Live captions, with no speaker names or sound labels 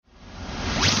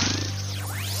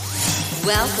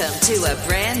Welcome to a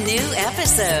brand new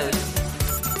episode.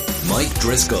 Mike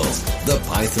Driscoll, The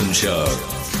Python Show.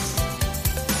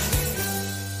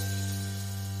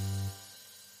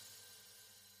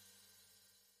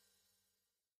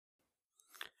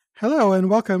 Hello and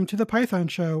welcome to The Python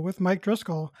Show with Mike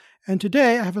Driscoll. And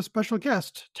today I have a special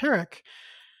guest, Tarek.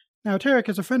 Now, Tarek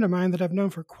is a friend of mine that I've known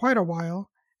for quite a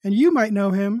while, and you might know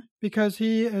him because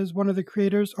he is one of the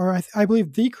creators, or I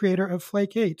believe the creator of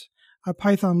Flake 8, a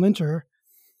Python linter.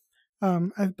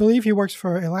 I believe he works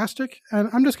for Elastic, and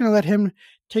I'm just going to let him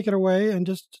take it away and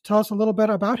just tell us a little bit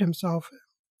about himself.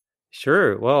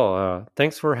 Sure. Well,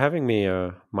 thanks for having me,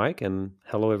 Mike, and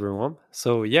hello, everyone.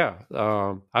 So,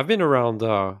 I've been around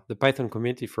the Python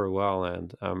community for a while,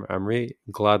 and I'm really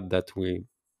glad that we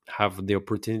have the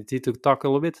opportunity to talk a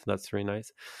little bit. That's really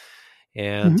nice.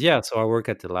 And so I work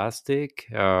at Elastic.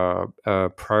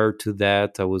 Prior to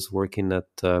that, I was working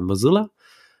at Mozilla,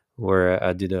 where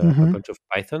I did a bunch of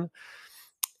Python.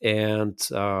 And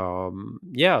I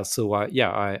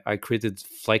created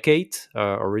Flake 8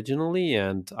 originally,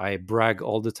 and I brag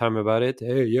all the time about it.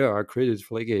 Hey, yeah, I created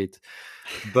Flake 8.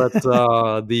 But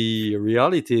the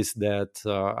reality is that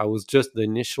I was just the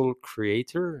initial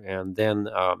creator, and then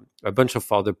a bunch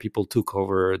of other people took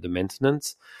over the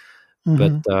maintenance.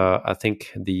 But I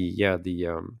think the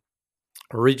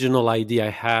original idea I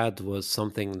had was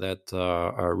something that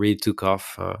really took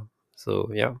off.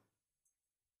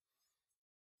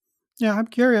 Yeah, I'm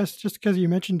curious, just because you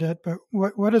mentioned it, but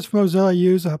what does Mozilla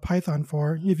use Python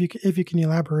for? If you can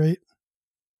elaborate.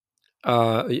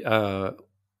 What does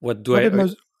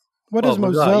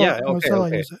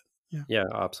Mozilla use it? Yeah,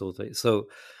 absolutely. So,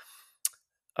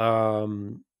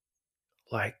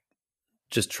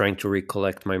 just trying to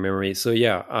recollect my memory. So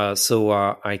I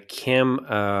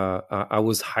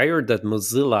was hired at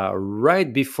Mozilla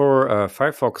right before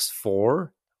Firefox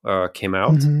 4 came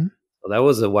out. Well, that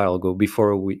was a while ago,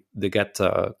 before they got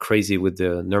crazy with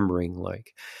the numbering.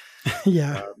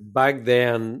 Back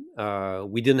then,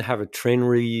 we didn't have a train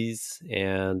release,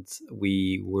 and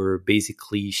we were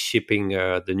basically shipping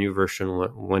the new version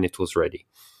when it was ready.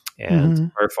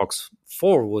 And Firefox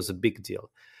 4 was a big deal.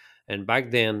 And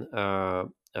back then,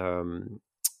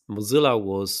 Mozilla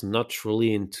was not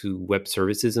really into web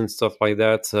services and stuff like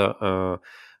that.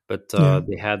 But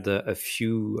they had a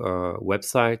few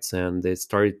websites, and they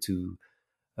started to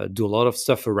do a lot of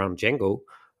stuff around Django.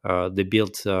 They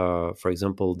built, for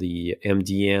example, the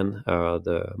MDN,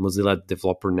 the Mozilla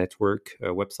Developer Network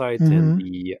website, and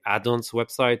the add-ons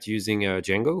website using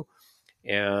Django.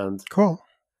 And cool.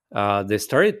 They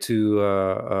started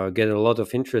to get a lot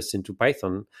of interest into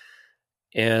Python.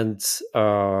 And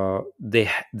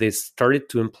they started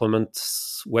to implement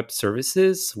web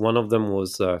services. One of them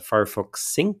was Firefox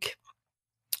Sync,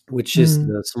 which is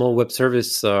the small web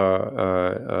service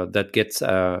that gets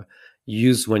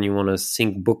used when you want to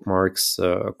sync bookmarks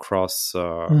across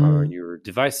your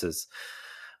devices.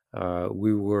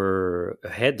 We were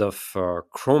ahead of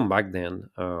Chrome back then,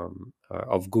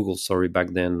 of Google, back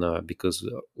then, because,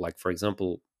 for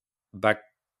example, back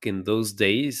in those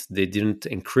days, they didn't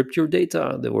encrypt your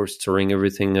data. They were storing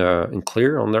everything in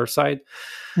clear on their side.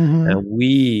 And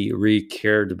we really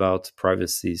cared about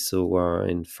privacy. So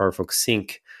in Firefox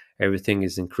Sync, everything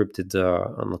is encrypted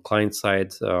on the client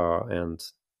side, and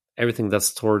everything that's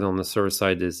stored on the server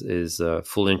side is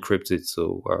fully encrypted.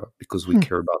 So because we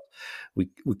care about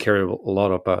we care a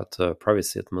lot about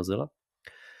privacy at Mozilla.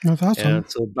 That's awesome. And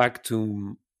so back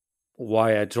to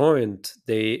why I joined,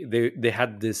 they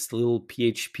had this little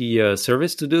PHP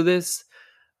service to do this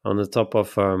on the top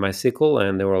of MySQL,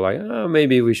 and they were like,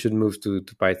 maybe we should move to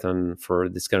Python for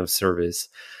this kind of service,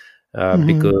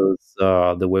 because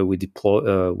the way we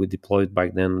deployed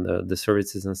back then the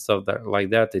services and stuff like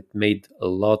that, it made a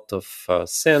lot of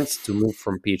sense to move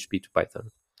from PHP to Python.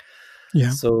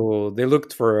 Yeah. So they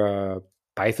looked for a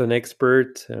Python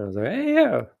expert, and I was like, hey,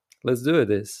 yeah, let's do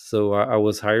this. So I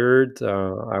was hired.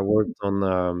 I worked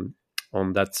on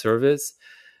that service,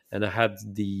 and I had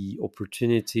the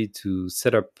opportunity to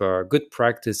set up good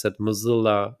practice at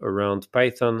Mozilla around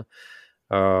Python.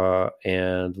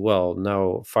 And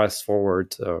now fast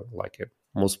forward,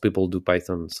 most people do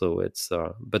Python, so it's.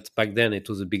 But back then it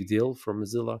was a big deal for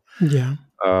Mozilla. Yeah.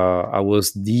 I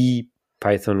was the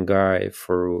Python guy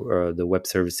for the web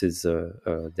services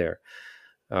there.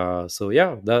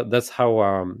 That's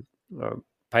how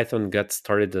Python got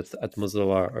started at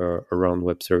Mozilla around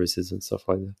web services and stuff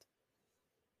like that.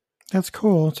 That's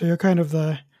cool. So you're kind of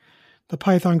the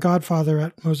Python godfather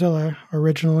at Mozilla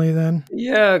originally then?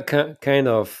 Yeah, kind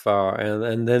of.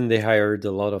 And then they hired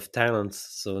a lot of talents.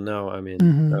 So now,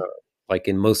 like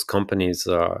in most companies,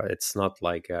 it's not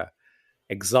like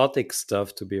exotic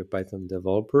stuff to be a Python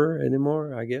developer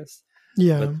anymore, I guess.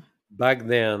 Yeah. But back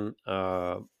then,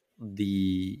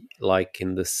 the like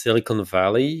in the Silicon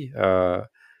Valley,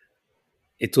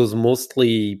 it was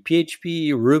mostly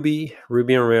PHP, Ruby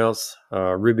on Rails.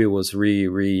 Ruby was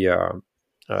really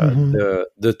Hmm.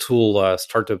 the tool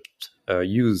startup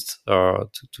used to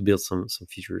build some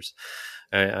features,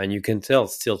 and you can tell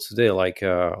still today, like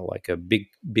a big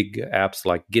apps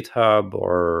like GitHub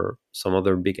or some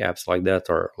other big apps like that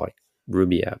are like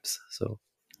Ruby apps. So,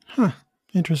 Huh.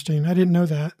 Interesting. I didn't know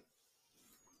that.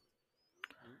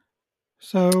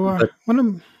 So, but one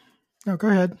of oh, go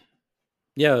ahead.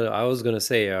 yeah, I was gonna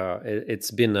say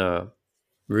it's been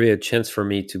really a chance for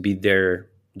me to be there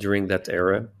during that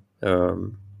era,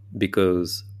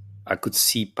 because I could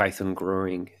see Python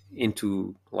growing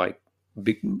into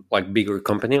big bigger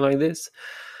company like this,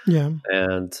 Yeah.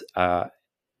 and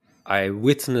I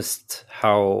witnessed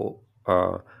how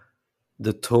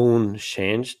the tone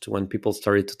changed when people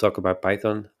started to talk about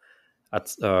Python.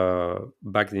 At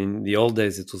back in the old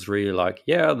days, it was really like,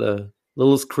 yeah, the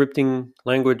little scripting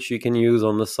language you can use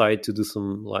on the side to do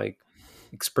some like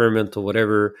experiment or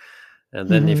whatever. And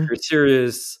then if Hmm. you're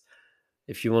serious,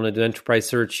 if you want to do enterprise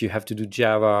search, you have to do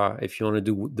Java. If you want to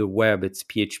do the web, it's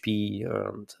PHP.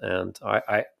 And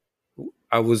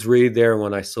I was really there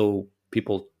when I saw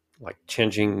people like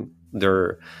changing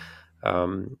their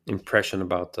impression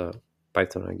about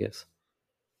Python, I guess.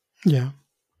 Yeah.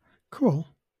 Cool.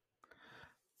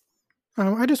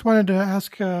 I just wanted to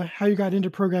ask how you got into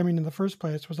programming in the first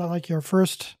place. Was that like your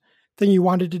first thing you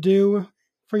wanted to do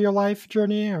for your life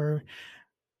journey, or did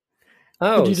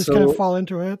Oh, you just kind of so fall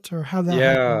into it, or how that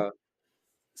happened? yeah.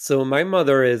 So my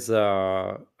mother is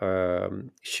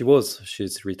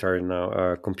she's retired now,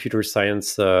 a computer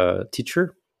science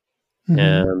teacher, Hmm.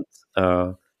 and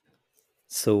uh,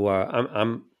 so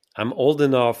I'm old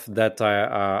enough that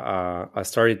I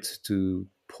started to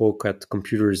poke at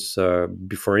computers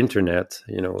before internet,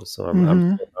 So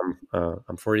Hmm.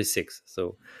 I'm 46.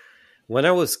 So when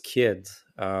I was kid,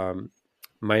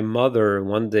 my mother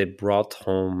one day brought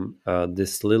home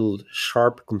this little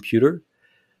Sharp computer.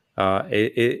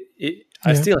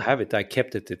 I Yeah. still have it. I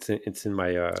kept it. It's in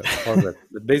my closet.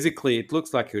 But basically, it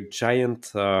looks like a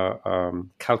giant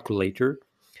calculator,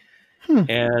 Hmm.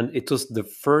 and it was the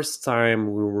first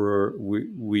time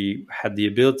we had the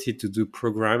ability to do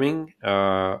programming,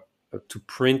 to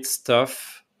print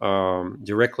stuff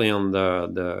directly on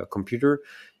the computer.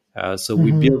 So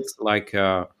we Hmm. built like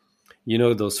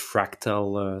those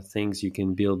fractal things you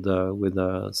can build with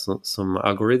some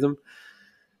algorithm.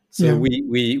 So Yeah.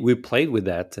 we played with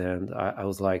that, and I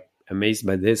was like amazed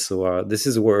by this. So this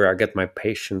is where I get my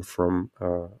passion from,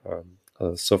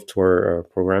 software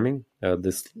programming.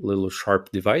 This little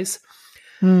Sharp device,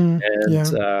 Mm. and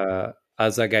Yeah.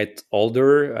 as I got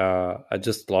older, I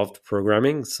just loved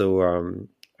programming. So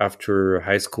after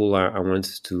high school, I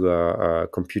went to a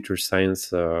computer science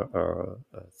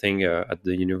thing at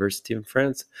the university in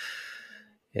France,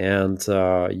 and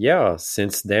yeah,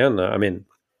 since then, I mean.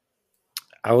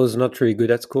 I was not really good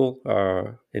at school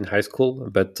in high school,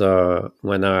 but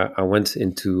when I went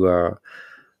into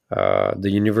the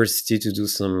university to do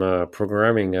some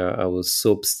programming, I was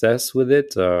so obsessed with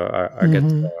it. I got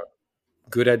Hmm.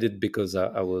 good at it because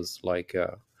I was like,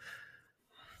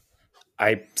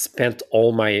 I spent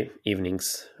all my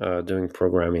evenings doing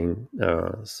programming.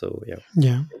 So yeah,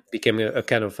 Yeah. it became a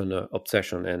kind of an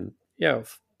obsession, and yeah,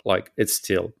 like it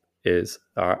still is.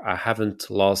 I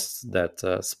haven't lost that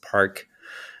spark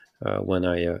when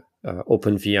I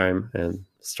open VM and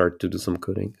start to do some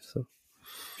coding. So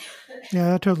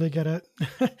Yeah. I totally get it.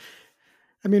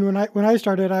 I mean, when I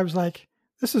started, I was like,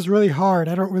 "This is really hard.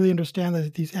 I don't really understand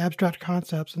these abstract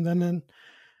concepts." And then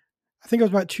I think it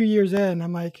was about 2 years in.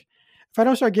 I'm like, if I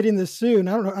don't start getting this soon,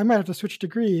 I don't know. I might have to switch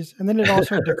degrees. And then it all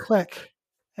started to click,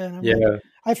 and I'm like, yeah,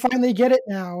 I finally get it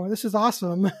now. This is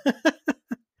awesome.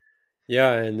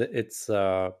 yeah, and it's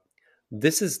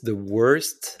this is the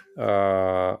worst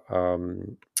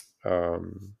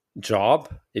job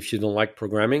if you don't like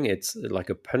programming. It's like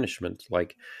a punishment.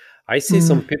 Like I see Mm,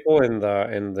 some people in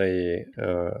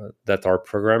the that are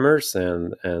programmers,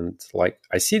 and like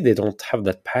I see they don't have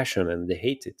that passion and they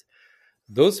hate it.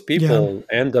 Those yeah. people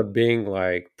end up being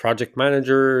like project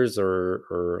managers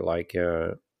or like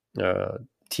uh,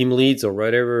 team leads or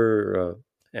whatever,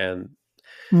 and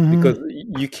Hmm. because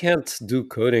you can't do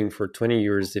coding for 20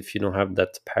 years if you don't have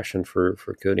that passion for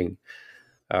coding,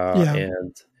 Yeah.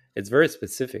 and it's very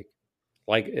specific.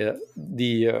 Like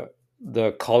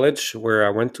the college where I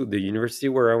went to, the university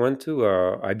where I went to,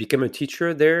 I became a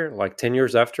teacher there like 10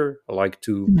 years after, like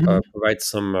to Hmm. provide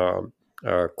some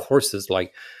courses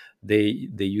like they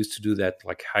used to do that,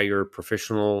 like hire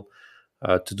professional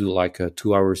to do like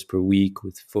 2 hours per week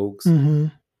with folks. Mm-hmm.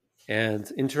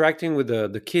 And interacting with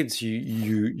the kids,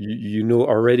 you know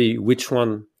already which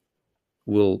one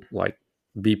will like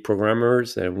be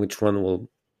programmers and which one will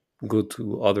go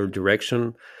to other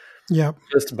direction, Yep.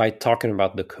 just by talking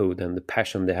about the code and the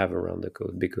passion they have around the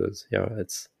code. Because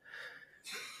it's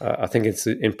I think it's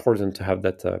important to have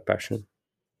that passion.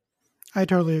 I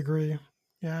totally agree.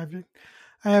 Yeah,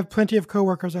 I have plenty of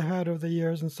coworkers I had over the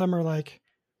years, and some are like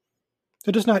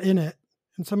they're just not in it,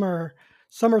 and some are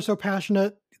so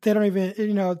passionate they don't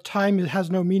even time has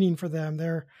no meaning for them.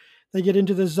 They get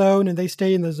into the zone and they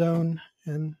stay in the zone.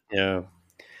 And Yeah,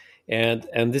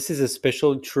 and this is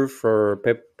especially true for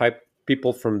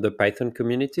people from the Python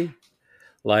community.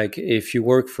 Like if you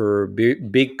work for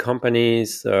big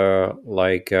companies, at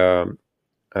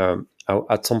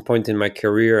some point in my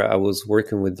career, I was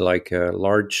working with like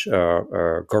large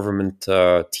government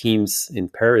teams in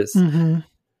Paris, mm-hmm.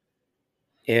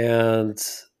 and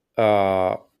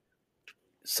uh,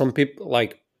 some people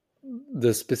like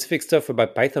the specific stuff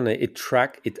about Python. It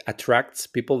attracts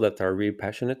people that are really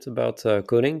passionate about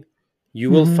coding. You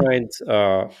will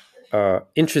Mm-hmm. find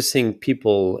interesting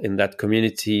people in that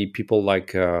community. People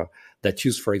like that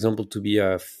used, for example, to be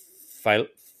a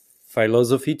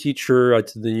philosophy teacher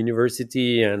at the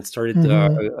university and started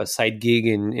Mm-hmm. a side gig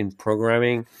in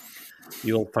programming.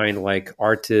 You'll find like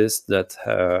artists that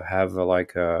have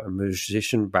like a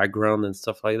musician background and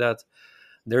stuff like that.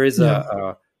 There is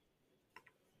Yeah.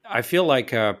 I feel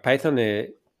like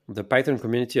the Python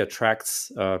community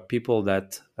attracts people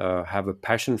that have a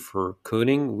passion for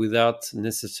coding without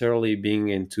necessarily being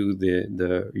into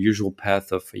the usual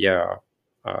path of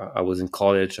I was in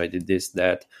college, I did this,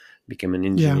 that, became an Yeah.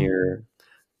 engineer.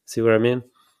 See what I mean?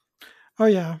 Oh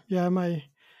yeah. Yeah. My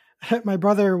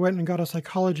brother went and got a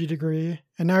psychology degree,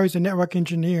 and now he's a network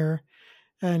engineer,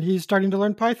 and he's starting to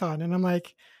learn Python. And I'm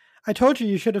like, I told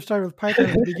you should have started with Python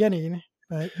at the beginning,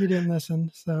 but he didn't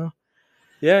listen. So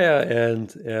Yeah,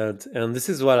 and this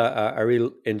is what I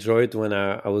really enjoyed when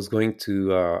I was going to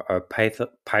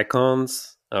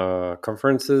PyCons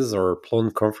conferences or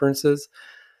Plone conferences.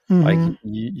 Like mm-hmm.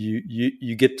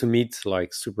 you get to meet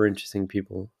like super interesting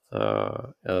people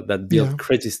that Yeah, build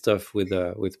crazy stuff with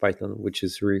Python, which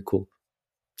is really cool.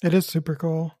 it is super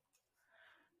cool.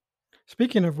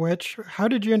 Speaking of which, how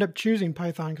did you end up choosing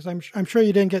Python? Because I'm sure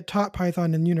you didn't get taught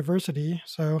Python in university.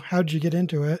 So how did you get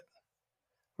into it?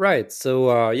 Right. So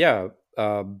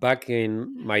back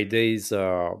in my days,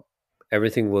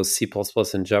 everything was C++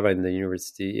 and Java in the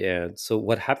university, and so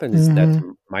what happened is that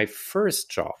Mm-hmm. my first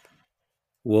job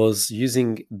was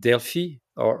using Delphi,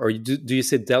 or do you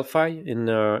say Delphi in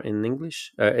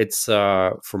English? It's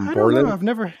from I don't know.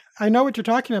 Borland. I know what you're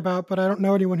talking about, but I don't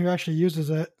know anyone who actually uses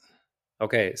it.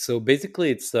 Okay, so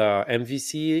basically it's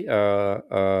MVC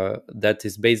that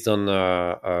is based on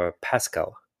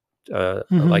Pascal.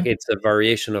 Mm-hmm. Like it's a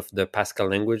variation of the Pascal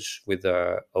language with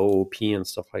OOP and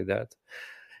stuff like that.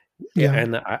 Yeah.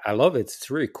 And I love it. It's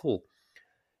really cool.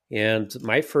 And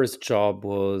my first job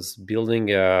was building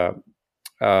a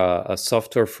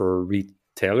software for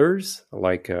retailers,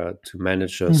 like to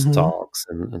manage Mm-hmm. stocks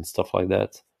and stuff like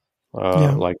that.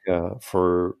 Yeah. Like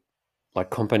for like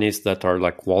companies that are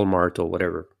like Walmart or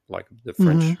whatever, like the Mm-hmm.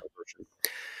 French version.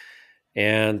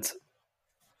 And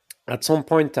at some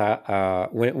point,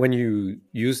 when you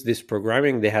use this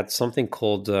programming, they had something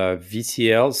called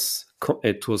VCLs.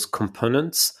 It was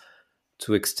components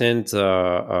to extend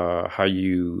how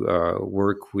you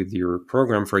work with your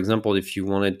program. For example, if you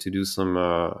wanted to do some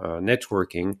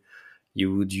networking,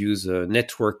 you would use a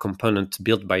network component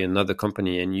built by another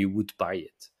company and you would buy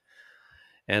it.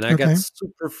 And I got Okay.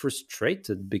 super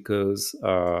frustrated because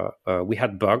we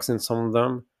had bugs in some of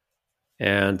them,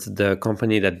 and the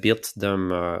company that built them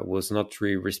was not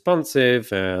really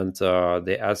responsive, and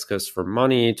they asked us for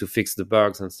money to fix the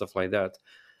bugs and stuff like that.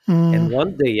 And Mm,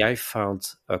 one day I found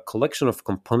a collection of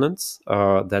components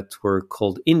that were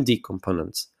called indie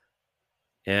components.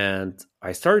 And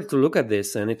I started to look at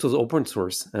this, and it was open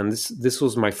source. And this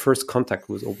was my first contact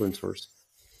with open source.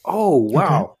 Oh okay.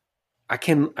 wow! I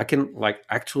can like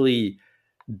actually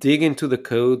dig into the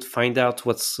code, find out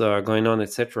what's going on,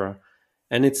 etc.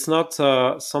 And it's not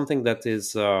something that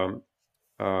is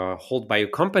held by a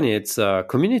company. It's a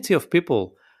community of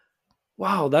people.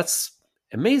 Wow, that's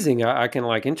amazing! I can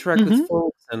like interact with Mm-hmm.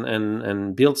 folks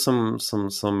and build some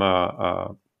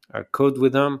code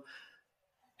with them,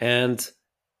 and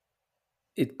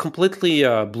it completely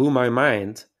blew my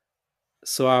mind.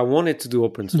 So I wanted to do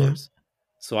open Yeah. source.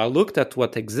 So I looked at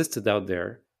what existed out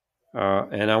there,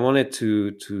 and I wanted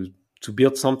to to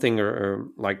build something or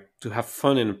like to have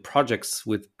fun in projects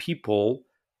with people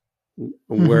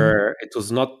Mm-hmm. where it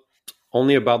was not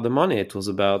only about the money, it was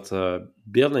about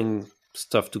building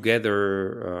stuff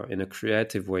together in a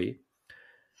creative way.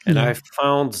 And Yeah. I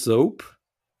found Zope,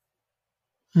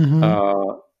 Mm-hmm.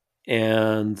 uh,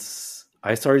 and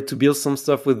I started to build some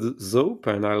stuff with Zope,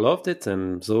 and I loved it.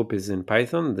 And Zope is in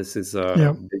Python. This is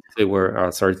Yeah. basically where I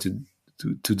started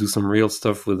to do some real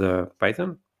stuff with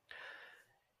Python.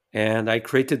 And I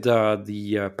created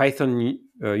the Python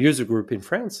user group in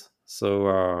France.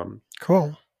 So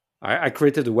Cool. I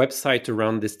created a website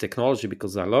around this technology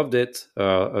because I loved it.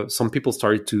 Some people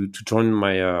started to join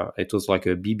my. It was like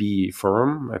a BB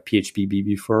forum, a PHP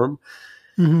BB forum,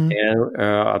 Mm-hmm. and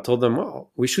I told them,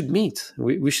 "Well, we should meet.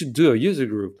 We should do a user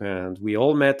group." And we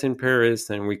all met in Paris,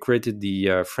 and we created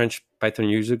the French Python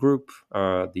user group,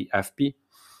 the FP.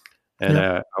 And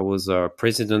Yep. I was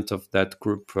president of that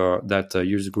group, that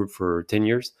user group for 10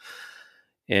 years.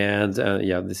 And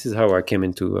yeah, this is how I came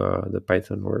into the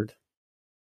Python world.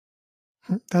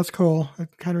 That's cool.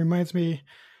 It kind of reminds me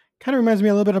a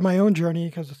little bit of my own journey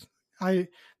because I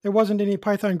there wasn't any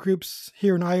Python groups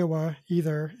here in Iowa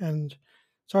either, and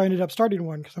so I ended up starting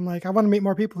one because I'm like I want to meet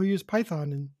more people who use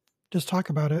Python and just talk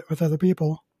about it with other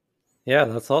people. Yeah,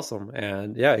 that's awesome.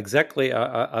 And yeah, exactly.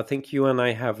 I think you and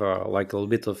I have like a little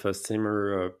bit of a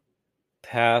similar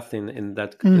path in Mm-hmm.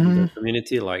 the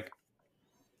community, like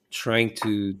trying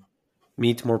to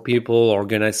meet more people,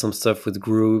 organize some stuff with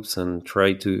groups, and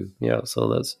try to yeah. So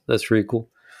that's really cool.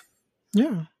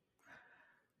 Yeah.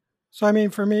 So I mean,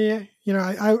 for me,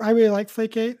 I really like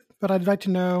Flake8, but I'd like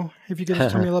to know if you could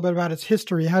just tell me a little bit about its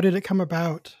history. How did it come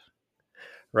about?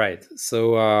 Right.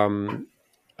 So um,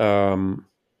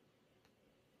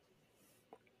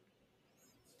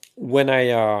 when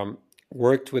I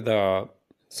worked with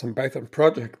some Python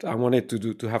project, I wanted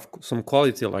to have some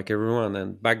quality like everyone.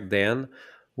 And back then,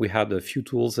 we had a few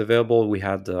tools available. We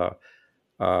had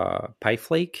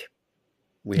PyFlake,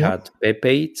 we Yep. had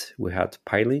Pep8, we had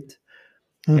Pilot,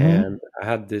 Mm-hmm. and I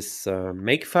had this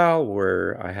makefile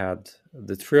where I had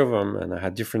the three of them, and I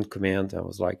had different commands. I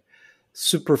was like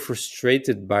super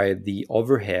frustrated by the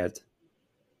overhead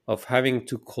of having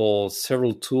to call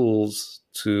several tools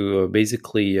to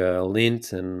basically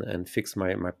lint and fix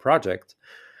my project.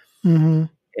 Mm-hmm.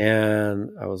 And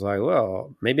I was like,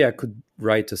 well, maybe I could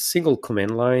write a single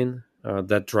command line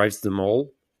that drives them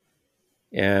all.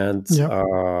 And Yep.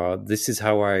 this is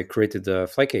how I created the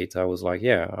Flake8. I was like,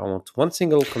 yeah, I want one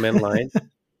single command line,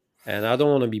 and I don't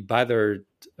want to be bothered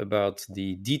about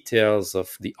the details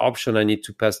of the option I need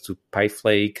to pass to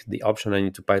PyFlake, the option I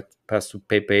need to pass to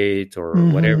Pep8 or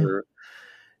Mm-hmm. whatever.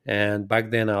 And back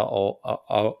then, I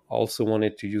also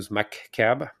wanted to use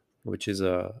MacCab, which is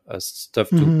a stuff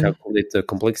to Mm-hmm. calculate the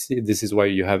complexity. This is why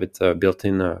you have it built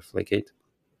in Flake8.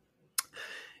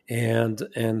 And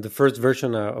the first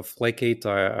version of Flake8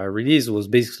 I released was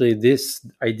basically this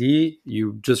idea: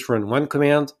 you just run one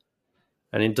command,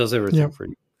 and it does everything Yep. for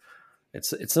you.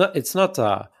 It's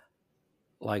not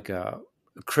like a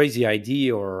crazy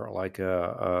idea or like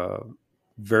a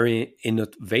very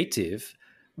innovative,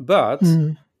 but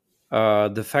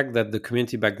Mm-hmm. the fact that the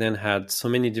community back then had so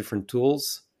many different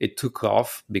tools, it took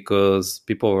off because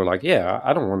people were like, yeah,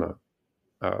 I don't want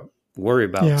to worry Yeah.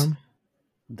 about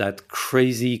that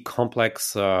crazy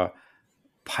complex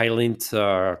Pylint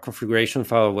configuration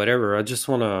file or whatever. I just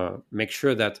want to make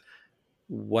sure that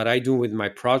what I do with my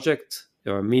project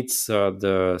meets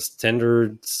the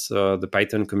standards the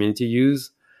Python community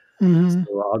use. Mm-hmm.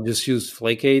 So I'll just use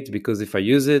Flake8 because if I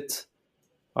use it,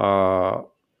 uh,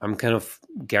 I'm kind of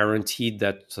guaranteed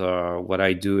that what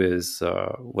I do is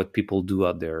what people do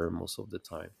out there most of the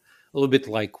time. A little bit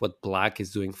like what Black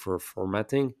is doing for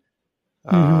formatting.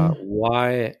 Mm-hmm.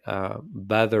 Why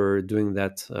bother doing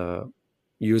that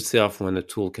yourself when a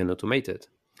tool can automate it?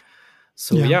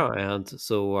 So Yeah. yeah, and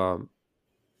so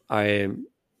I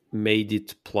made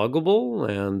it pluggable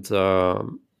and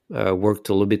worked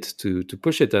a little bit to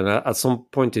push it. And at some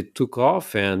point, it took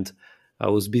off, and I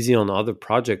was busy on other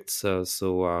projects,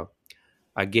 so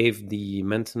I gave the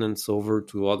maintenance over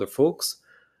to other folks,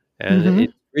 and Mm-hmm.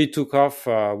 it really took off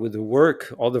with the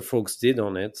work other folks did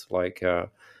on it. Like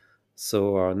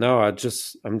so now I'm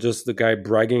just the guy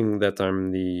bragging that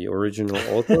I'm the original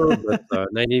author, but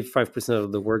 95%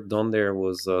 of the work done there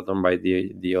was done by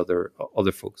the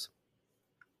other folks.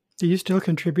 Do you still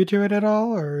contribute to it at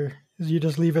all, or do you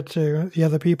just leave it to the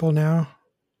other people now?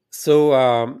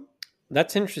 So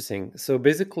that's interesting. So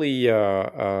basically,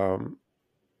 I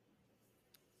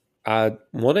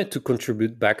wanted to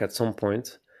contribute back at some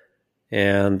point,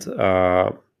 and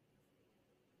uh,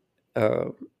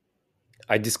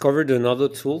 I discovered another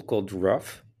tool called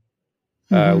Rough,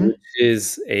 Mm-hmm. which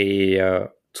is a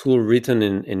tool written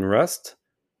in Rust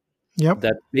Yep.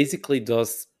 that basically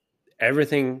does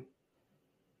everything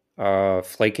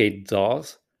Flake8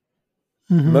 does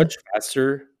Mm-hmm. much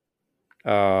faster,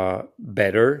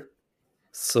 better.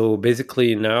 So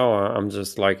basically now I'm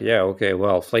just like, yeah, okay,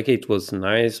 well, Flake8 was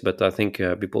nice, but I think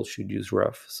people should use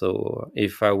Rough. So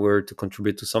if I were to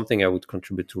contribute to something, I would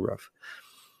contribute to Rough.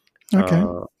 Okay.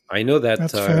 I know that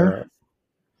That's fair.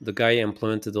 the guy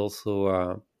implemented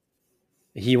also,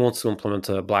 he wants to implement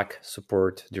a black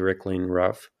support directly in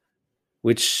Rough,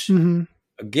 which Mm-hmm.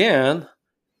 again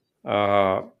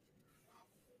uh,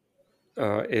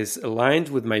 is aligned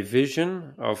with my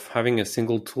vision of having a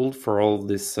single tool for all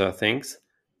these things.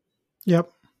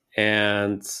 Yep.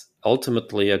 And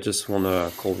ultimately, I just want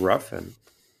to call Rough and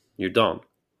you're done.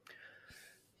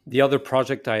 The other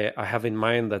project I have in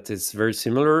mind that is very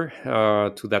similar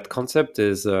to that concept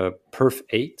is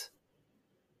Perf8.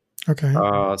 Okay.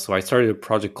 So I started a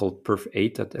project called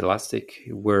Perf8 at Elastic,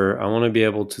 where I want to be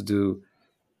able to do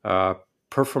uh,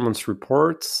 performance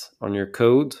reports on your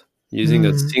code using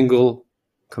a Mm. single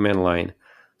command line.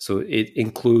 So it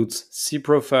includes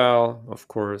cprofile, of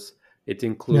course. It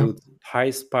Yep. includes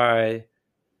PySpy.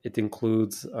 It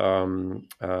includes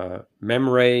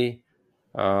memory.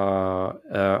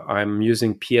 I'm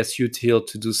using PSUtil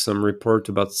to do some report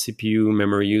about CPU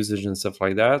memory usage and stuff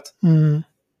like that. Mm.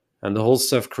 And the whole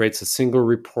stuff creates a single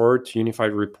report,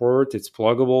 unified report. It's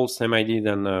pluggable, same ID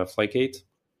than Flake8.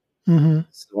 Mm-hmm.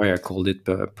 That's why I called it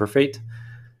Perfect.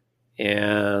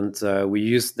 And we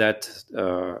use that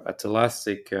at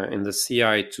Elastic in the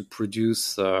CI to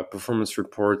produce performance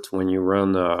report when you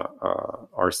run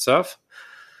our stuff.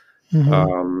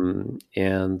 Mm-hmm.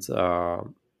 And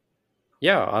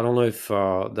yeah, I don't know if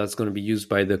that's going to be used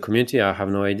by the community. I have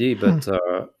no idea, Hmm.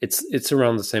 but it's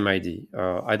around the same idea.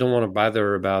 I don't want to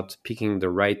bother about picking the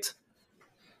right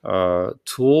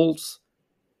tools.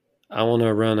 I want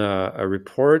to run a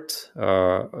report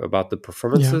about the Yeah.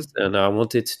 performances, and I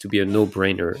want it to be a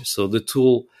no-brainer. So the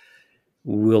tool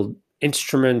will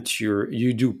instrument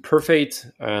you do perfect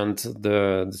and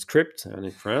the script, and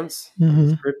it runs the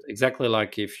Mm-hmm. script exactly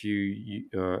like if you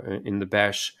in the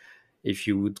bash, if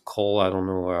you would call, I don't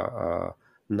know,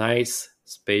 nice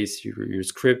space your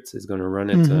script is going to run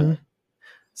it Mm-hmm.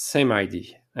 same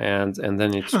ID, and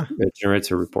then Huh. it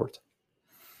generates a report.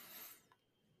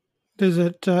 Does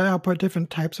it output different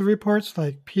types of reports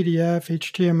like PDF,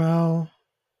 HTML,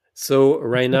 So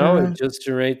right now it etc.? just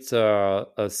generates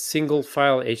a single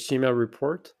file HTML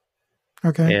report,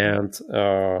 Okay. and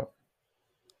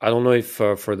I don't know if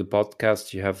for the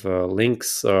podcast you have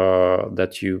links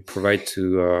that you provide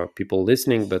to people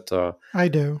listening, but I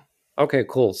do. okay,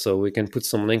 cool. So we can put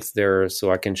some links there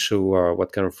so I can show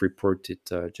what kind of report it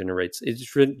generates. It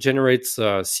generates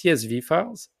CSV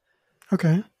files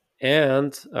Okay.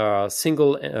 and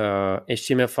single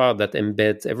HTML file that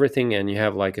embeds everything, and you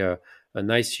have like a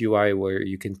nice UI where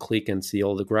you can click and see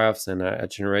all the graphs, and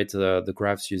generate the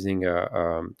graphs using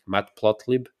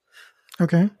Matplotlib,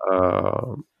 Okay.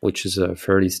 which is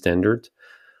fairly standard.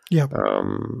 Yep.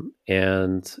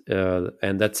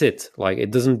 And that's it. Like,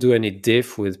 it doesn't do any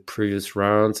diff with previous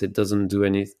rounds. It doesn't do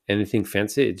anything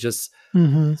fancy. It just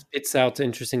Mm-hmm. spits out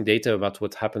interesting data about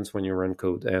what happens when you run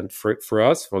code. And for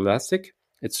us, for Elastic,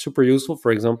 it's super useful.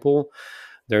 For example,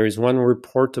 there is one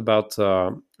report about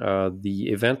the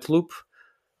event loop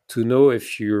to know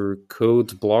if your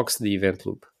code blocks the event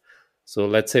loop. So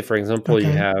let's say, for example,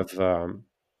 Okay.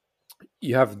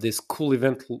 you have this cool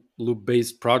event loop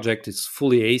based project. It's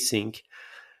fully async,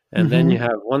 and then Mm-hmm. you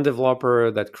have one developer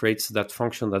that creates that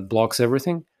function that blocks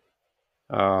everything,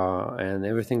 and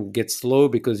everything gets slow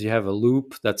because you have a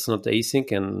loop that's not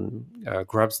async and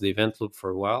grabs the event loop for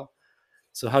a while.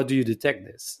 So how do you detect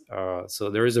this? So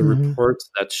there is a Mm-hmm. report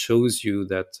that shows you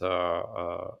that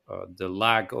the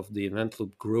lag of the event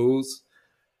loop grows,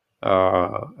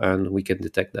 and we can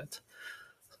detect that,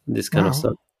 this kind of Wow.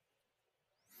 stuff.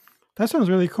 That sounds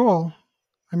really cool.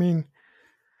 I mean,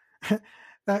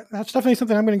 that's definitely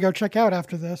something I'm going to go check out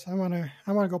after this. I want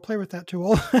to go play with that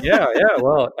tool. Yeah.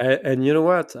 Well, and you know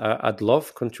what? I'd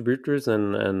love contributors,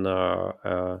 and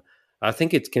I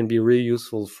think it can be really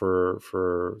useful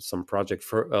for some project.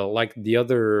 For like the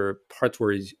other part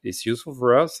where it's useful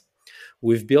for us,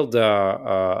 we've built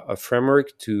a framework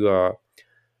to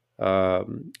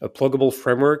a pluggable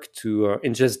framework to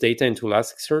ingest data into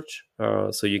Elasticsearch.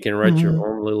 So you can write your Mm-hmm.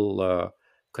 own little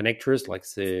connectors, like,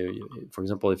 say, for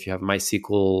example, if you have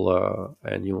MySQL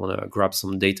and you want to grab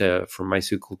some data from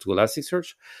MySQL to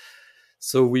Elasticsearch.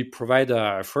 So we provide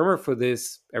a framework for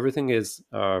this. Everything is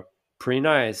pretty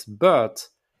nice, but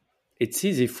it's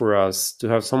easy for us to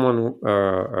have someone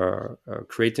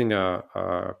creating a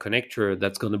connector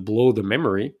that's going to blow the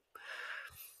memory,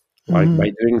 like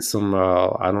by doing some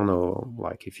I don't know,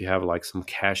 like if you have like some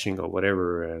caching or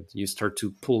whatever, and you start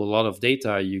to pull a lot of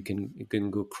data, you can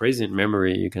go crazy in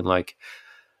memory. You can like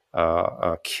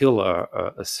kill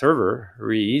a server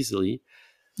really easily.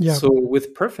 Yeah. So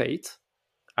with Perfect,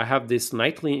 I have this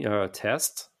nightly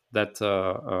test that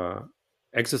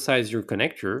exercise your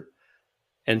connector,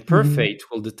 and Perfect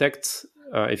will detect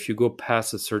if you go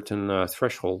past a certain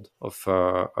threshold of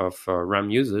RAM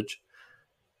usage,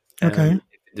 Okay. and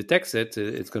if it detects it,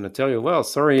 it's going to tell you, well,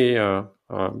 sorry,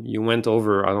 you went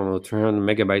over, I don't know, 300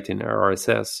 megabyte in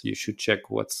RSS. You should check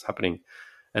what's happening.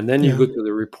 And then you Yeah. go to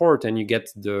the report and you get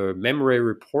the memory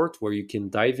report where you can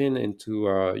dive into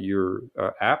your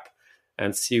app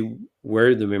and see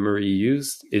where the memory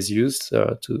is used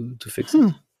to fix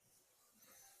it.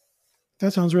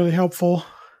 That sounds really helpful.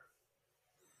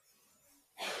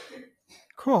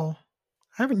 Cool.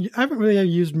 I haven't really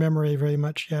used memory very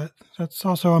much yet. That's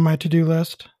also on my to-do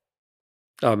list.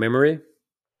 Memory?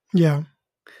 Yeah.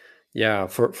 Yeah,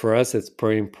 for us, it's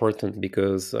pretty important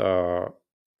because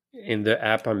in the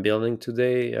app I'm building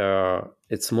today,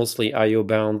 it's mostly IO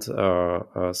bound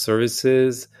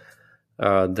services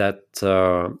that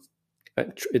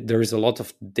there is a lot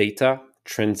of data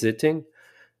transiting,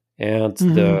 and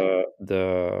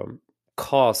the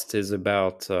cost is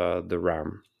about the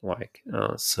RAM. Like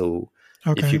so,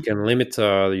 if Okay. you can limit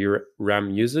your RAM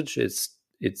usage, it's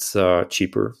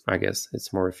cheaper. I guess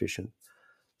it's more efficient.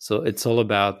 So it's all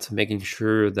about making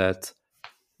sure that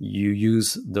you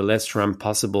use the less RAM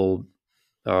possible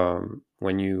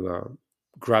when you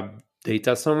grab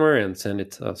data somewhere and send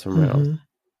it somewhere else.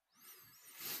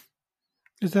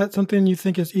 Is that something you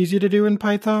think is easy to do in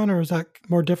Python, or is that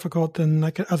more difficult than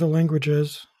like other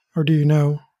languages, or do you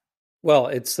know? Well,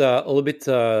 it's a little bit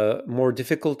more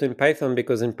difficult in Python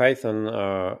because in Python,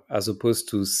 as opposed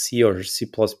to C or C++,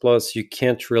 you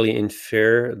can't really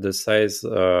infer the size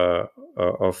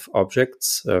of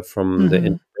objects from the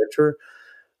interpreter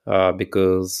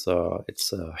because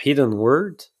it's a hidden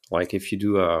word. Like if you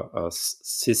do a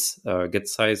sys get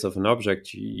size of an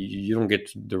object, you don't get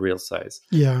the real size.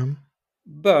 Yeah.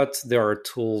 But there are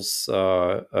tools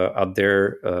out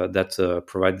there that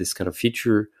provide this kind of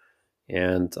feature,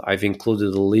 and I've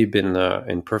included a lib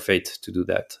in Perfect to do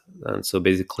that. And so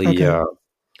basically, Okay.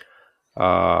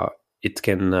 it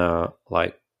can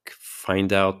like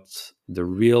find out the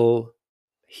real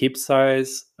heap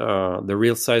size, the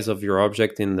real size of your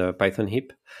object in the Python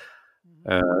heap,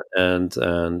 and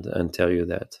tell you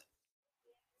that.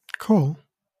 Cool.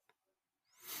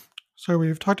 So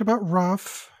we've talked about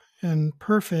rough and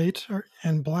perfect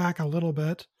and black a little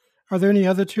bit. Are there any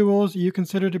other tools you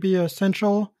consider to be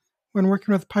essential when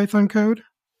working with Python code?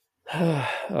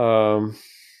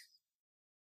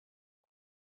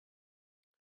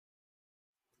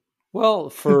 Well,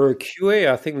 for QA,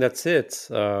 I think that's it.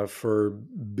 For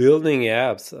building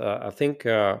apps, I think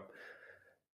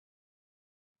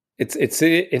it's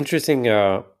interesting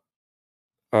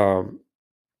um,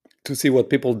 to see what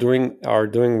people are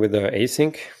doing with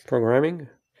async programming,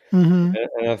 and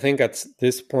I think at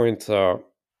this point,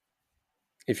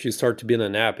 if you start to build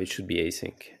an app, it should be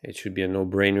async. It should be a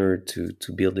no-brainer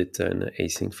to build it in an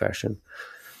async fashion.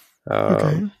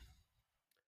 Okay.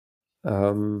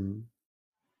 Um,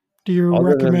 Do you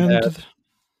Other than recommend that,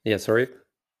 yeah, sorry.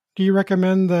 do you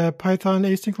recommend the Python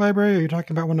async library, or are you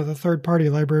talking about one of the third-party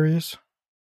libraries?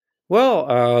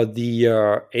 Well, the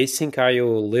async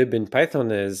IO lib in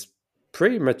Python is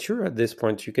pretty mature at this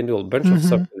point. You can do a bunch of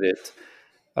stuff with it.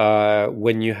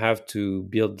 When you have to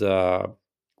build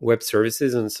web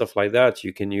services and stuff like that,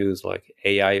 you can use like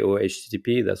AIO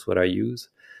HTTP. That's what I use.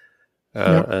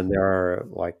 Yep. And there are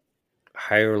like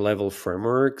higher level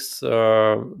frameworks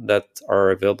that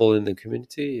are available in the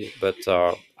community, but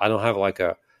I don't have like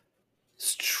a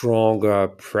strong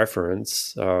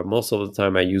preference. Most of the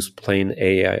time, I use plain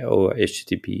AIO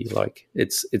HTTP. Like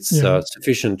it's Yeah.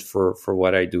 sufficient for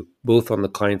what I do, both on the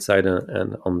client side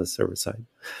and on the server side.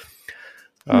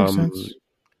 That makes sense.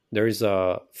 There is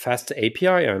a fast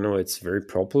API. I know it's very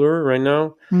popular right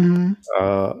now,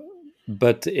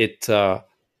 but it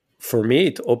for me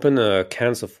it opened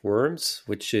cans of worms,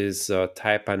 which is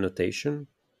type annotation.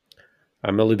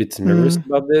 I'm a little bit nervous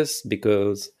about this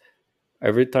because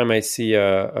every time I see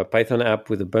a Python app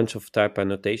with a bunch of type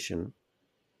annotation,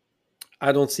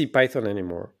 I don't see Python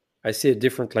anymore. I see a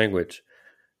different language,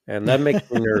 and that makes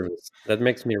me nervous. That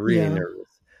makes me really Yeah. nervous.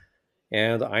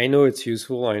 And I know it's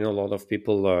useful. I know a lot of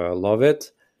people love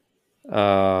it.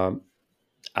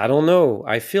 I don't know.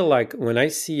 I feel like when I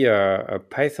see a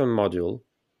Python module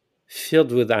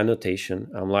filled with annotation.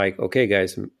 I'm like, okay,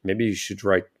 guys, maybe you should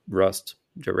write Rust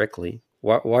directly.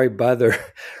 Why bother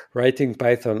writing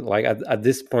Python? Like at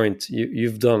this point,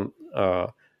 you've done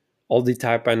all the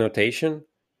type annotation.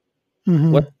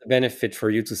 Hmm. What's the benefit for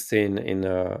you to stay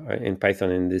in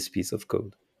Python in this piece of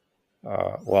code?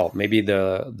 Well, maybe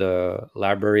the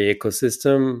library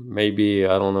ecosystem. Maybe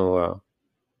I don't know.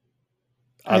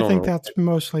 I I don't think know. that's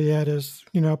mostly it. Is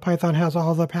Python has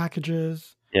all the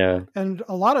packages, Yeah, and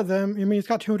a lot of them. I mean, it's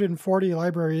got 240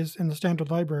 libraries in the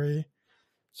standard library.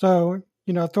 So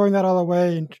throwing that all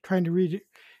away and trying to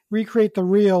recreate the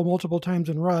real multiple times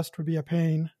in Rust would be a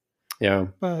pain. yeah,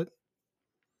 But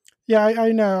yeah,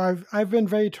 I know. I've been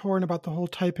very torn about the whole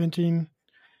type hinting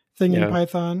thing in yeah,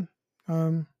 Python.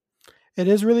 Um, it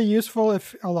is really useful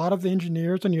if a lot of the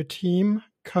engineers on your team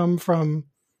come from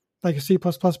like a C++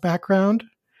 background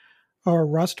or a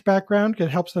Rust background. It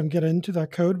helps them get into the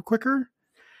code quicker.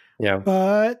 yeah.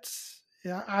 But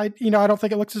yeah, I don't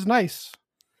think it looks as nice.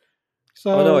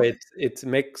 Oh no, So it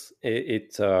makes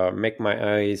make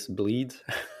my eyes bleed.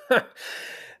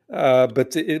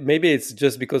 But maybe it's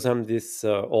just because I'm this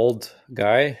old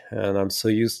guy and I'm so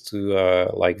used to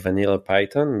like vanilla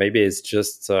Python. Maybe it's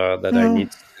just that I no. need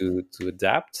to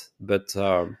adapt. But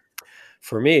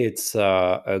for me, it's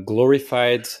a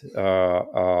glorified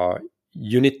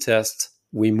unit test.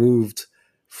 We moved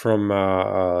from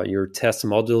your test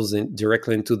modules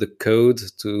directly into the code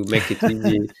to make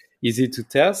it easy to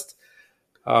test,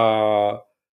 uh,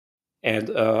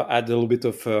 and add a little bit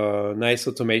of nice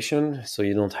automation, so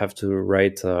you don't have to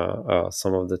write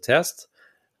some of the tests.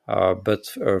 But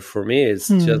for me, it's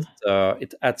Hmm. just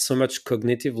it adds so much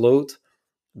cognitive load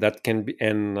that can be.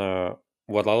 And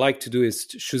what I like to do is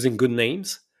choosing good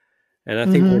names. And I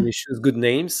think when Mm-hmm. you choose good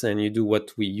names and you do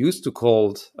what we used to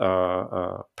call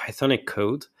Pythonic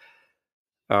code,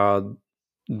 uh,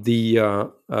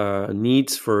 the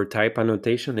needs for type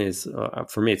annotation is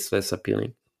for me it's less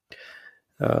appealing.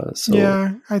 So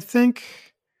Yeah, I think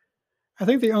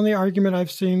the only argument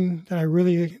I've seen that I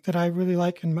really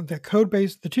like in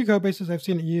the two code bases I've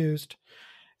seen it used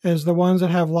is the ones that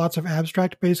have lots of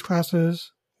abstract base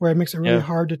classes where it makes it really yeah,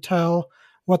 hard to tell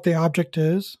what the object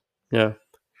is. yeah,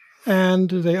 And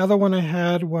the other one I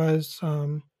had was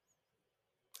I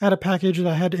had a package that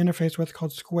I had to interface with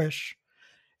called Squish.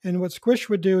 And what Squish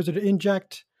would do is it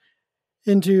inject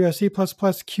into a C++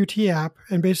 Qt app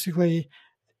and basically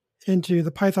into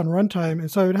the Python runtime. And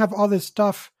so it would have all this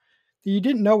stuff that you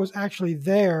didn't know was actually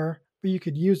there, but you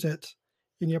could use it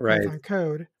in your right, Python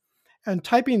code. And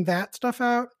typing that stuff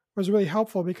out was really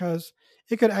helpful because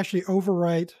it could actually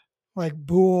overwrite like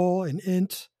bool and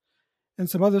int and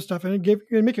some other stuff, and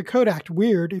it'd make a code act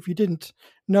weird if you didn't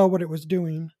know what it was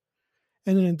doing.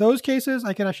 And then in those cases,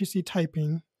 I could actually see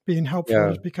typing being helpful, yeah,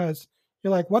 just because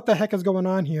you're like, "What the heck is going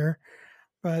on here?"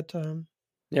 But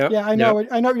yeah, yeah, I yeah, know,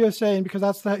 I know what you're saying, because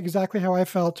that's exactly how I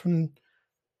felt when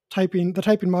the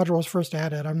typing module was first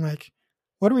added. I'm like,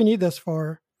 "What do we need this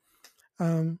for?"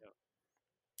 Um,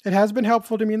 it has been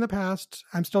helpful to me in the past.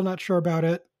 I'm still not sure about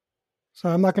it, so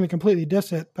I'm not going to completely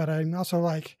diss it. But I'm also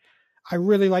like, I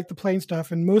really like the plain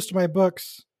stuff, and most of my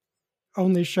books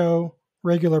only show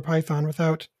regular Python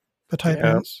without the type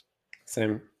yeah. hints.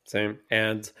 Same.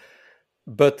 And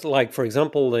but like for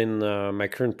example, in my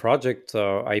current project,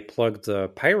 I plugged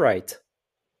Pyrite.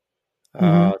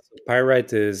 Mm-hmm. So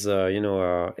Pyrite is,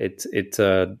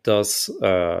 it does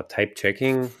type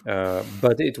checking,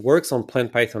 but it works on plain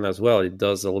Python as well. It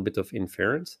does a little bit of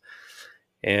inference,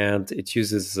 and it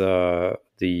uses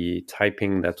the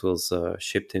typing that was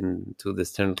shipped into the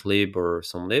standard lib or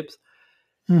some libs,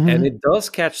 and Mm-hmm. it does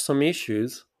catch some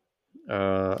issues.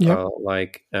 Yep.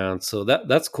 And so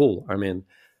that's cool. I mean,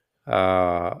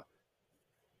 uh,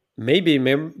 maybe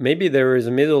there is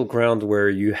a middle ground where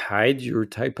you hide your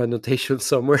type annotation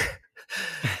somewhere,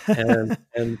 and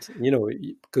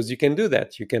because you can do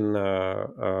that, you can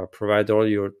provide all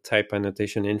your type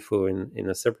annotation info in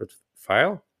a separate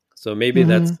file. So maybe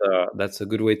Mm-hmm. that's a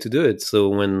good way to do it. So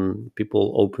when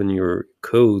people open your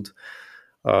code,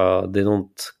 they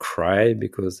don't cry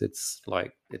because it's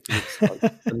like it looks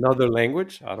like another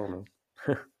language. I don't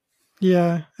know.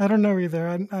 Yeah, I don't know either.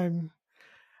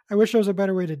 I wish there was a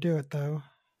better way to do it though.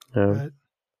 Yeah. But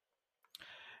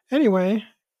anyway,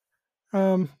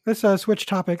 let's switch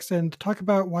topics and talk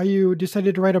about why you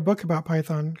decided to write a book about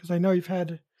Python. Because I know you've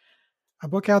had a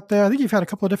book out there. I think you've had a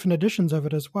couple of different editions of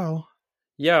it as well.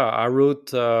 Yeah, I wrote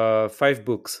 5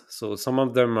 books. So some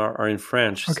of them are in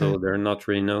French, Okay. so they're not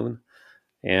really known.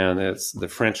 And it's the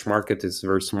French market is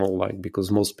very small, like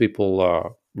because most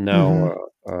people now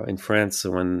Mm-hmm. in France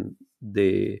when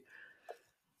they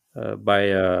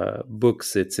by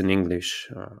books. It's in English,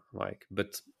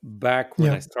 but back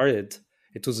when Yeah. I started,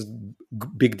 it was a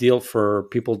big deal for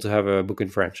people to have a book in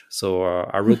French. So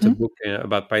I wrote a Mm-hmm. book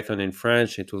about Python in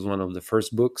French. It was one of the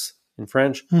first books in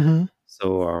French. Mm-hmm.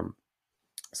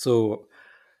 So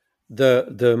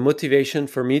the motivation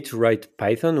for me to write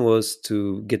Python was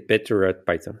to get better at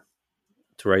Python.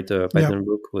 To write a Yeah. Python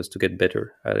book was to get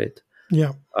better at it.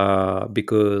 Yeah.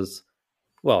 Because,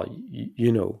 well,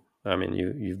 I mean,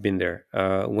 you've been there.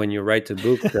 When you write a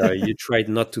book, you try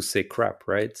not to say crap,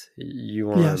 right? You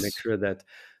want to make Yes. sure that.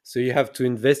 So you have to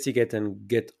investigate and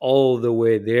get all the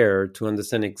way there to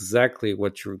understand exactly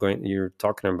what you're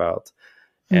talking about,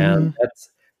 Mm-hmm. and that's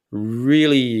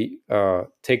really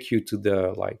take you to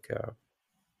the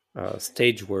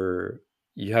stage where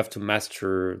you have to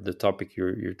master the topic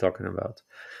you're talking about.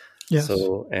 Yes.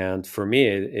 So, and for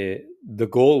me, the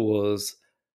goal was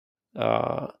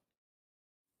uh,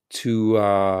 to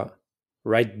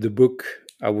write the book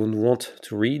I would want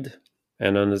to read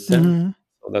and understand. Mm-hmm.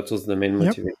 So that was the main Yep.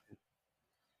 motivation.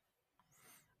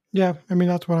 Yeah. I mean,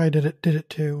 that's what I did it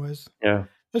too. Was Yeah,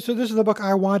 this is the book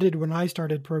I wanted when I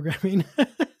started programming.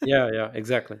 yeah,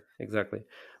 exactly.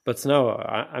 But now,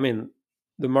 I mean,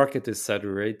 the market is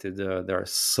saturated. There are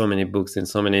so many books in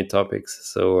so many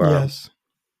topics. So Yes.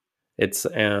 it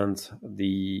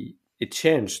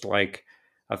changed. Like,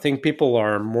 I think people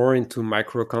are more into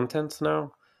micro content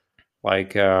now.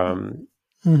 Like,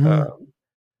 Mm-hmm. uh,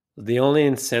 the only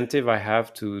incentive I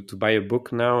have to buy a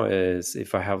book now is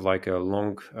if I have like a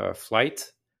long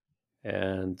flight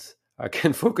and I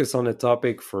can focus on a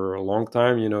topic for a long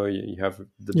time. You have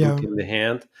the book Yeah. in the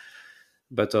hand.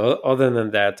 But other than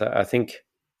that, I think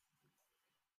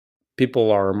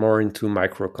people are more into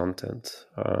micro content.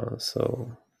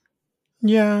 So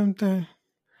Yeah. There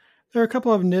are a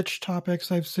couple of niche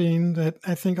topics I've seen that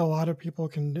I think a lot of people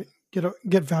can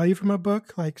get value from a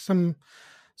book. Like some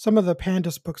of the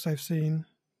Pandas books I've seen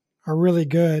are really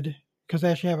good because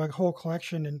they actually have a whole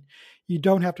collection, and you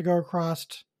don't have to go across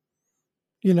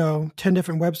 10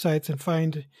 different websites and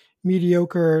find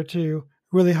mediocre to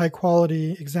really high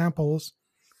quality examples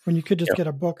when you could just yeah, get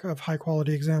a book of high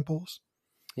quality examples.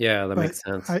 yeah, that But makes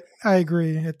sense. I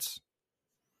agree, it's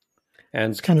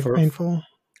And kind of painful.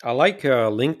 I like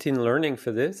LinkedIn Learning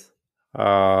for this,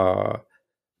 uh,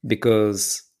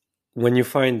 because when you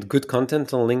find good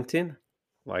content on LinkedIn,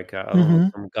 like I don't know, Hmm.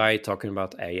 some guy talking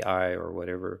about AI or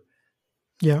whatever,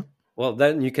 Yeah. well,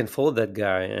 then you can follow that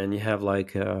guy, and you have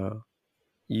like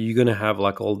you're gonna have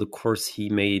like all the course he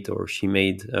made or she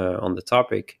made on the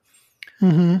topic,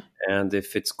 Hmm. and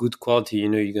if it's good quality,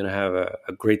 you're gonna have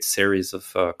a great series of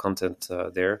content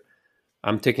there.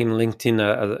 I'm taking LinkedIn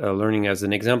Learning as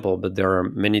an example, but there are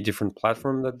many different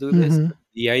platforms that do this. Hmm. But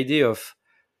the idea of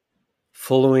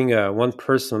following one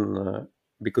person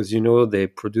because they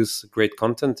produce great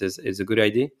content is a good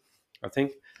idea, I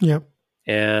think. Yep.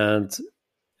 And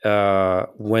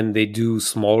when they do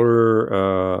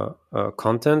smaller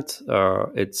content,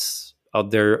 it's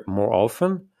out there more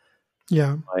often.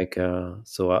 Yeah. Like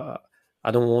so,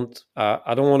 I don't want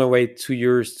to wait 2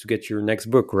 years to get your next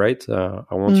book, right?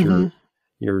 I want your Hmm.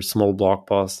 your small blog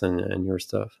post and your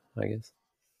stuff, I guess.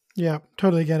 Yeah.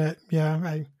 Totally get it. Yeah.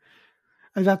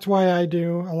 And that's why I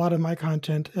do a lot of my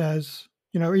content as,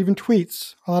 even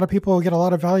tweets. A lot of people get a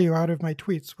lot of value out of my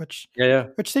tweets, Yeah, yeah,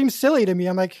 which seems silly to me.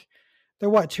 I'm like, they're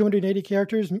what, 280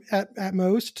 characters at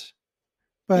most?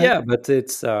 But yeah. But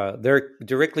it's they're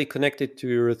directly connected to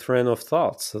your train of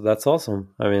thoughts, so that's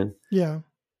awesome. I mean, yeah,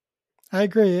 I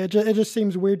agree. It just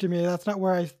seems weird to me. That's not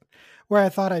where I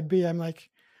thought I'd be. I'm like,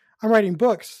 I'm writing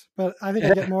books, but I think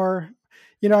I get more.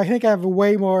 I think I have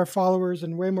way more followers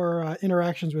and way more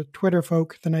interactions with Twitter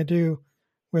folk than I do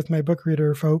with my book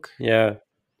reader folk. yeah.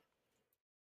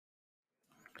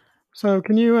 So,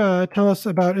 can you tell us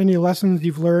about any lessons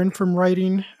you've learned from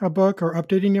writing a book or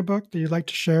updating your book that you'd like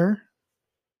to share?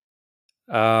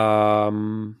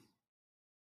 Um,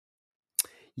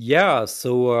 yeah,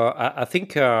 so I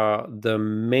think the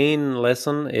main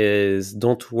lesson is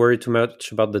don't worry too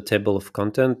much about the table of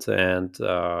content and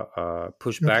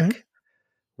push Okay. back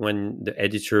when the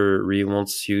editor really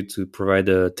wants you to provide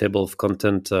a table of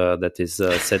content that is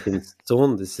set in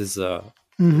stone. This is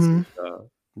Mm-hmm.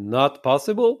 not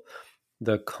possible.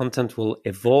 The content will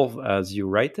evolve as you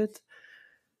write it.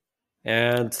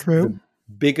 And True. the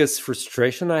biggest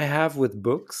frustration I have with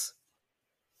books,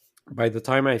 by the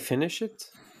time I finish it,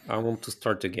 I want to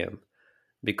start again.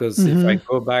 Because if I Mm-hmm.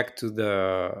 go back to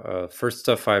the first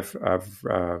stuff I've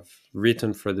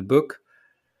written for the book,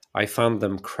 I found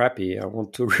them crappy. I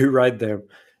want to rewrite them,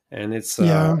 and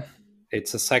Yeah.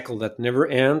 it's a cycle that never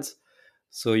ends.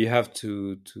 So you have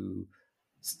to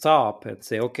stop and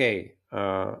say, okay,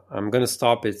 I'm going to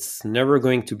stop. It's never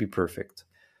going to be perfect.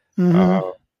 Mm-hmm.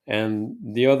 And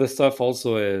the other stuff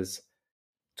also is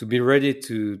to be ready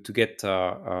to get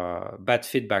bad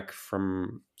feedback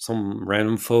from some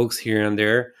random folks here and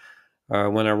there.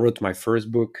 When I wrote my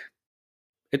first book,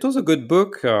 it was a good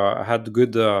book. I had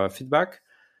good feedback,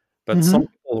 but some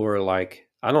Mm-hmm. people were like,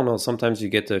 I don't know. Sometimes you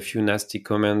get a few nasty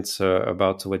comments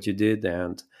about what you did,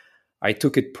 and I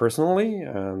took it personally,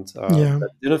 and Yeah.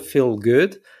 that didn't feel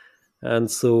good. And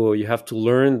so you have to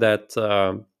learn that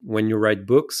when you write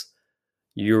books,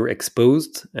 you're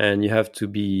exposed, and you have to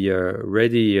be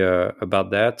ready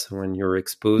about that. When you're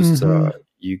exposed, Mm-hmm.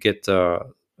 you get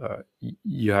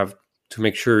you have to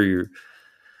make sure you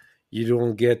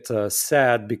don't get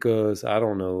sad because I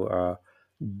don't know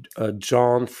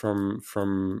John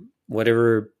from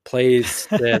whatever place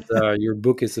said your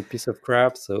book is a piece of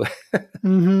crap. So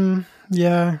Mm-hmm.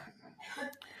 Yeah.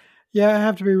 Yeah, I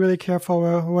have to be really careful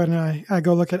when I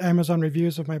go look at Amazon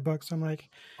reviews of my books. I'm like,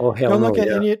 oh hell no,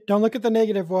 yeah. don't look at the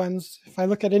negative ones. If I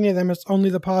look at any of them, it's only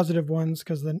the positive ones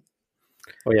because then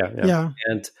Oh yeah, yeah. yeah.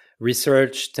 And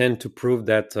research tend to prove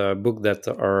that book that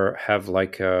are have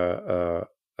like a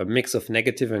mix of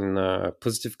negative and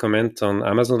positive comment on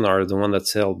Amazon are the one that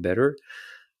sell better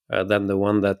than the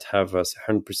one that have a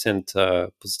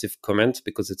 100% positive comment,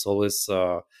 because it's always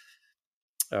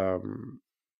um,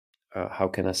 how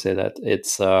can I say that,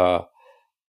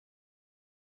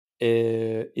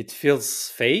 it feels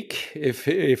fake if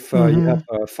you Mm-hmm. have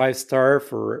a 5 star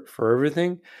for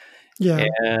everything. Yeah.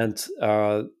 And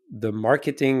the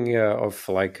marketing of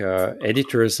like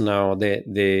editors now,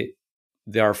 they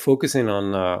are focusing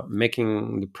on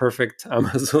making the perfect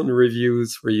Amazon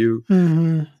reviews for you,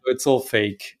 Mm-hmm. so it's all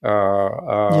fake.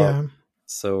 Yeah.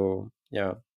 So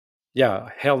yeah,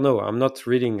 hell no, I'm not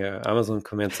reading Amazon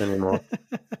comments anymore.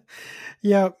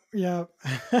 Yep. Yep.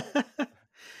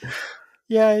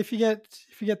 Yeah, if you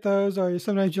get those, or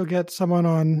sometimes you'll get someone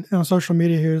on social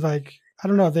media who's like, I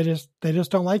don't know, they just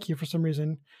don't like you for some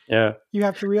reason. Yeah, You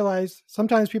have to realize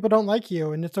sometimes people don't like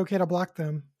you, and it's okay to block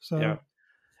them. yeah. So,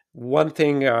 One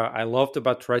thing I loved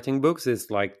about writing books is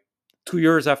like 2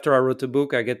 years after I wrote a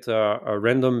book, I get a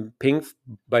random ping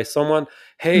by someone.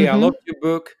 Hey, I mm-hmm. loved your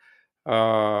book.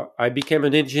 I became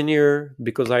an engineer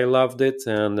because I loved it,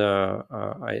 and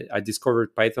I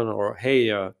discovered Python. Or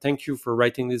hey, thank you for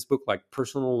writing this book. Like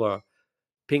personal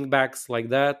pingbacks like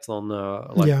that on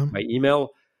like Yeah, my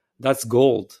email. That's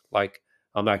gold. Like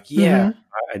I'm like, yeah, mm-hmm.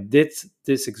 I did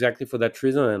this exactly for that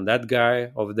reason, and that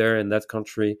guy over there in that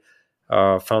country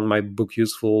found my book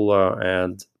useful,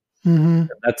 and Mm-hmm.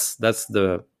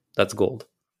 that's gold.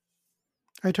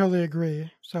 I totally agree.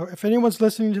 So, if anyone's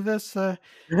listening to this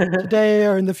today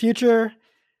or in the future,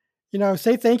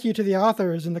 say thank you to the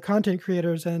authors and the content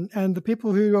creators and the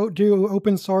people who do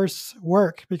open source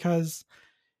work, because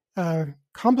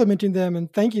complimenting them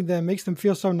and thanking them makes them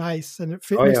feel so nice, and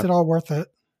Oh makes yeah, it all worth it.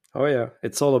 oh yeah.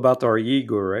 It's all about our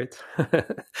ego, right?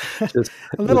 just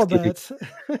A little just kidding,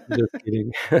 bit. just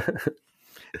kidding.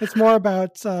 It's more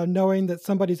about knowing that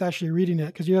somebody's actually reading it,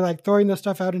 because you're like throwing this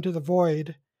stuff out into the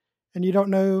void, and you don't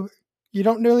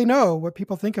really know what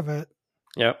people think of it.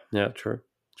 Yeah, yeah, true,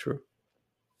 true.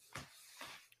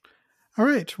 All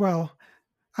right. Well,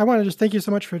 I want to just thank you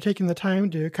so much for taking the time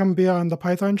to come be on the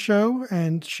Python show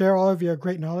and share all of your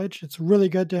great knowledge. It's really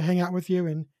good to hang out with you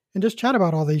and just chat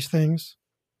about all these things.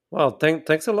 Well,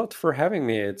 thanks a lot for having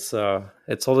me. It's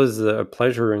always a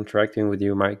pleasure interacting with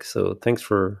you, Mike. So thanks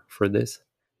for this.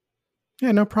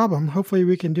 Yeah, no problem. Hopefully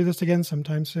we can do this again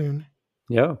sometime soon.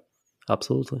 Yeah,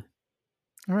 absolutely.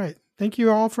 All right. Thank you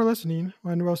all for listening,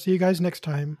 and we'll see you guys next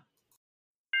time.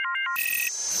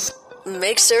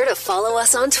 Make sure to follow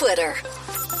us on Twitter.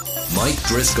 Mike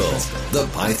Driscoll, The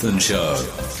Python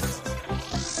Show.